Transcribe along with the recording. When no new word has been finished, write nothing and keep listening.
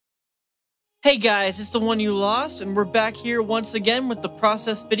Hey guys, it's the one you lost, and we're back here once again with the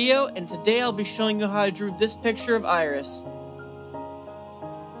process video, and today I'll be showing you how I drew this picture of IRyS.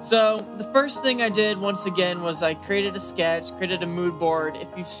 So, the first thing I did once again was I created a sketch, created a mood board. If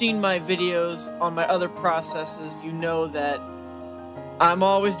you've seen my videos on my other processes, you know that I'm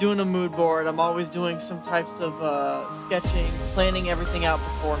always doing a mood board, I'm always doing some types of sketching, planning everything out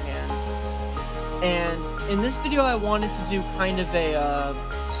beforehand. And in this video I wanted to do kind of a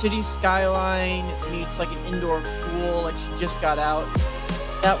city skyline meets like an indoor pool, like she just got out.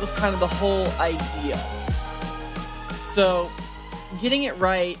 That was kind of the whole idea. So getting it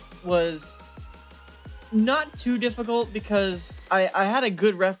right was not too difficult because I had a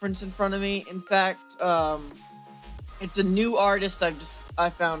good reference in front of me. In fact, it's a new artist I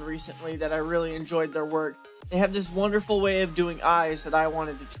found recently that I really enjoyed their work. They have this wonderful way of doing eyes that I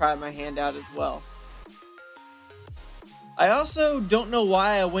wanted to try my hand out as well. I also don't know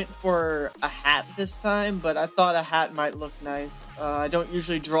why I went for a hat this time, but I thought a hat might look nice. I don't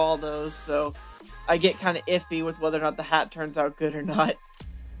usually draw those, so I get kind of iffy with whether or not the hat turns out good or not.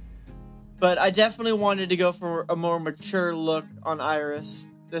 But I definitely wanted to go for a more mature look on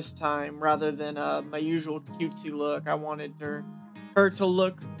IRyS this time, rather than my usual cutesy look. I wanted her to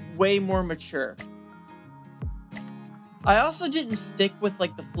look way more mature. I also didn't stick with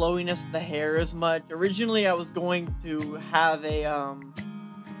like the flowiness of the hair as much. Originally I was going to have a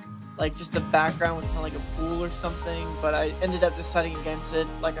like just a background with kind of like a pool or something, but I ended up deciding against it.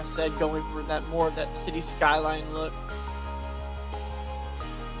 Like I said, going for that more of that city skyline look.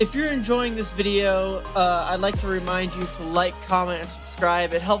 If you're enjoying this video, I'd like to remind you to like, comment, and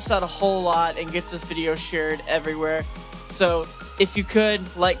subscribe. It helps out a whole lot and gets this video shared everywhere. So if you could,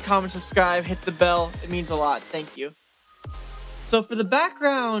 like, comment, subscribe, hit the bell, it means a lot. Thank you. So for the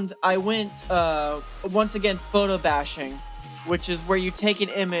background, I went, once again, photo bashing, which is where you take an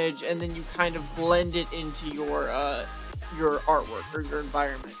image and then you kind of blend it into your artwork or your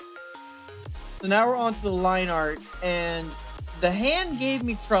environment. So now we're on to the line art, and the hand gave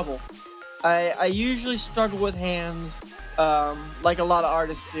me trouble. I usually struggle with hands, like a lot of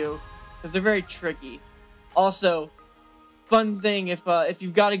artists do, because they're very tricky. Also, fun thing, if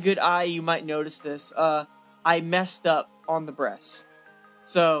you've got a good eye, you might notice this. I messed up on the breasts.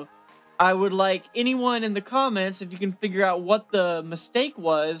 So I would like anyone in the comments, if you can figure out what the mistake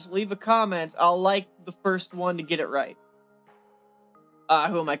was, leave a comment. I'll like the first one to get it right.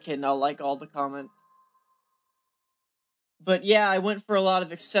 Who am I kidding? I'll like all the comments. But yeah, I went for a lot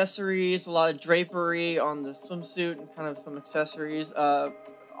of accessories, a lot of drapery on the swimsuit, and kind of some accessories.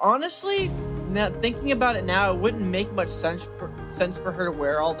 Honestly, now thinking about it now, it wouldn't make much sense for her to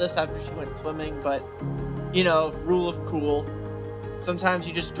wear all this after she went swimming, but you know, rule of cool. Sometimes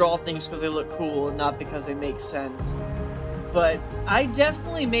you just draw things because they look cool and not because they make sense. But I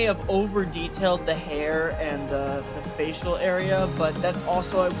definitely may have over-detailed the hair and the facial area, but that's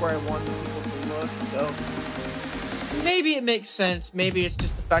also where I wanted people to look, so maybe it makes sense. Maybe it's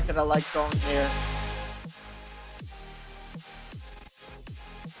just the fact that I like drawing hair.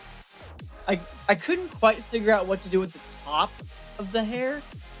 I couldn't quite figure out what to do with the top of the hair.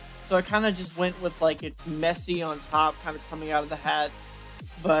 So I kind of just went with like it's messy on top, kind of coming out of the hat,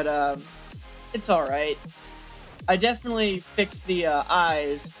 but it's alright. I definitely fixed the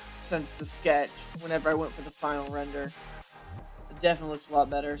eyes since the sketch whenever I went for the final render. It definitely looks a lot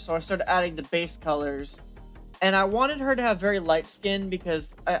better. So I started adding the base colors, and I wanted her to have very light skin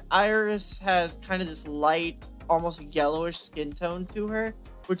because IRyS has kind of this light, almost yellowish skin tone to her,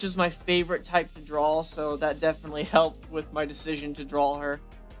 which is my favorite type to draw, so that definitely helped with my decision to draw her.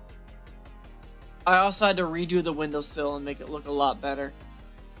 I also had to redo the windowsill and make it look a lot better.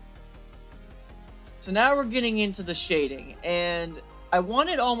 So now we're getting into the shading, and I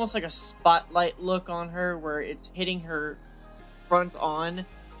wanted almost like a spotlight look on her where it's hitting her front on.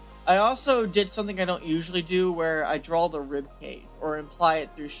 I also did something I don't usually do where I draw the rib cage or imply it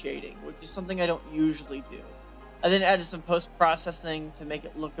through shading, which is something I don't usually do. I then added some post-processing to make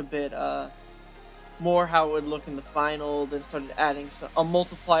it look a bit more how it would look in the final, then started adding a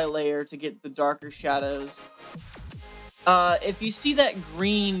multiply layer to get the darker shadows. If you see that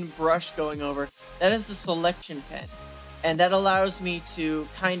green brush going over, that is the selection pen, and that allows me to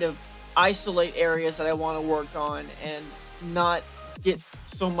kind of isolate areas that I want to work on and not get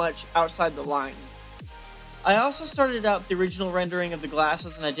so much outside the lines. I also started out the original rendering of the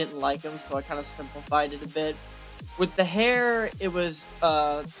glasses and I didn't like them, so I kind of simplified it a bit. With the hair, it was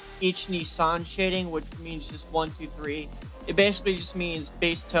each Nissan shading, which means just 1, 2, 3. It basically just means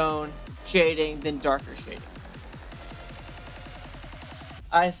base tone, shading, then darker shading.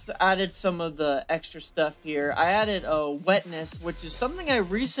 added some of the extra stuff here. I added a wetness, which is something I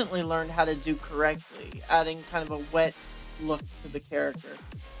recently learned how to do correctly, adding kind of a wet look to the character.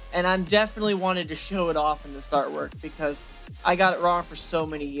 And I'm definitely wanted to show it off in this artwork because I got it wrong for so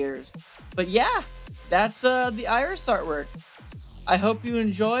many years. But yeah, that's the IRyS artwork. I hope you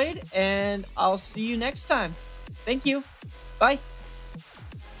enjoyed, and I'll see you next time. Thank you. Bye.